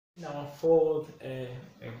Now, fourth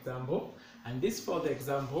example, and this fourth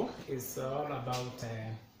example is all about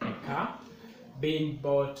a car being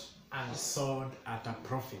bought and sold at a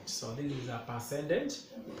profit. So this is a percentage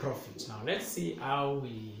profit. Now let's see how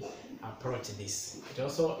we approach this. It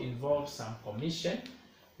also involves some commission.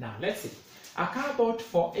 Now let's see. A car bought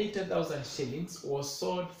for 80,000 shillings was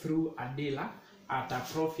sold through a dealer at a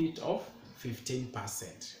profit of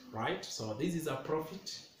 15%, right? So this is a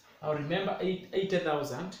profit. Now remember,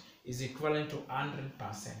 80,000 is equivalent to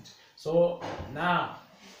 100%. So now,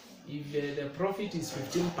 if the profit is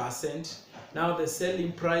 15%, now the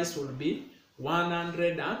selling price will be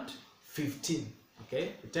 115.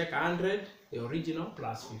 Okay, we take 100, the original,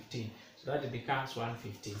 plus 15. So that it becomes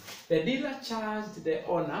 115. The dealer charged the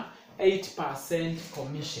owner 8%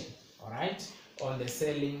 commission, all right, on the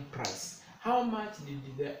selling price. How much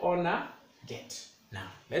did the owner get?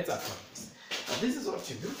 Now, let's approach this. Now, this is what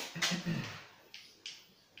you do.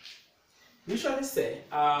 Usually say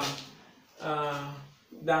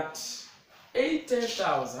that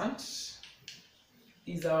 80,000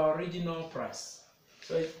 is our original price.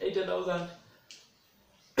 So 80,000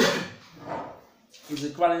 is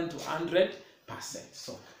equivalent to 100%.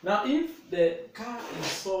 So now if the car is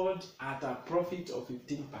sold at a profit of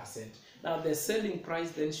 15%, now the selling price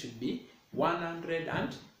then should be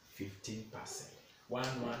 115%.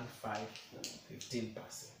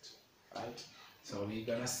 15%, right? So we're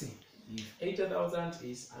gonna see if 80,000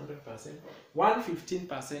 is 100%,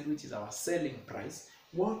 115%, which is our selling price,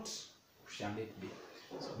 what shall it be?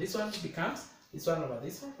 So this one becomes this one over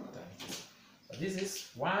this one times. So this is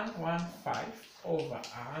 115 over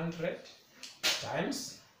 100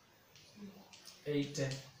 times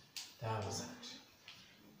 80,000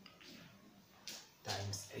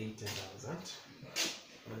 times 80,000.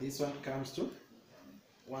 And this one comes to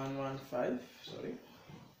 115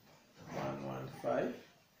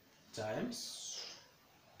 times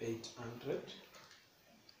 800,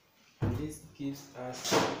 and this gives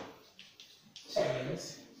us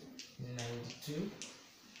shillings 92,000.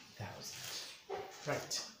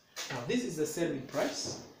 Right. Now this is the selling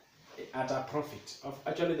price at a profit of,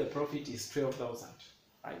 actually the profit is 12,000,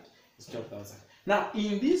 right? It's 12,000. Now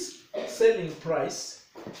in this selling price,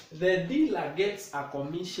 the dealer gets a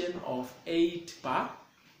commission of 8%,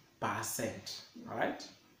 right?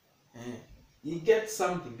 He gets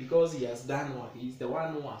something because he has done what? He's the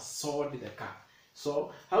one who has sold the car.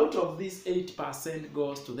 So out of this, 8%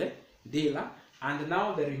 goes to the dealer, and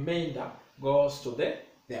now the remainder goes to the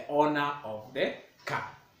owner of the car.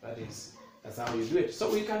 That's how you do it. So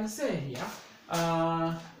we can say here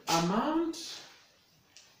amount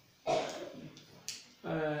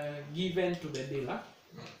given to the dealer,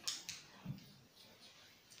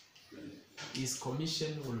 his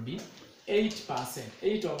commission will be 8%.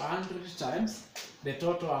 8 of 100 times the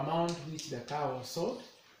total amount which the car was sold,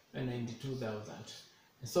 92,000.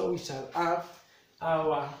 So we shall have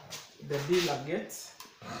the dealer gets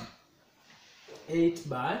 8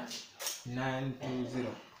 by 920.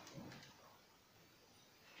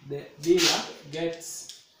 The dealer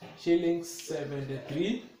gets shillings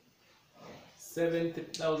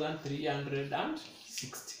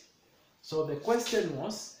 70,360. So the question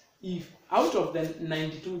was, if out of the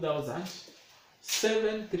 92,000,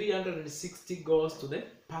 7,360 goes to the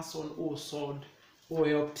person who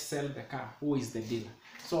helped sell the car, who is the dealer.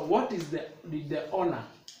 So what is the owner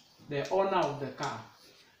of the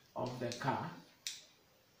car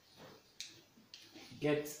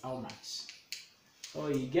gets how much? So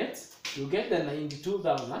you get the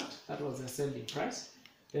 92,000, that was the selling price.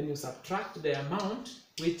 Then you subtract the amount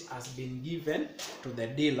which has been given to the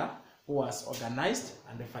dealer who has organized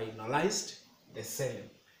and finalized the sale.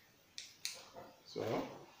 So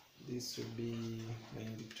this would be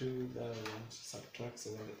 92,000 subtract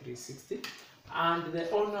 7,360, and the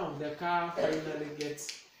owner of the car finally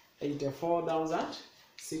gets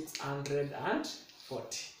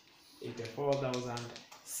 84,640.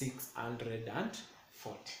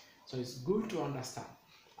 84,640. So it's good to understand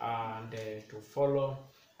and to follow,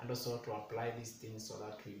 and also to apply these things so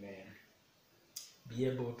that we may be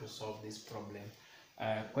able to solve this problem,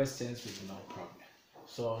 questions with no problem.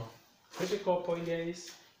 So critical point here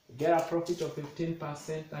is get a profit of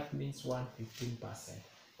 15%, that means 115%.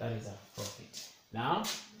 That is a profit. Now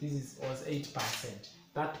this was 8%.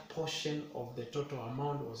 That portion of the total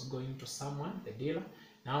amount was going to someone, the dealer.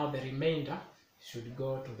 Now the remainder should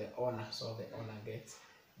go to the owner, so the owner gets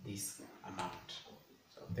this amount.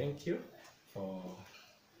 So thank you for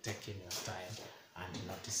taking your time and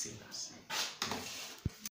noticing us.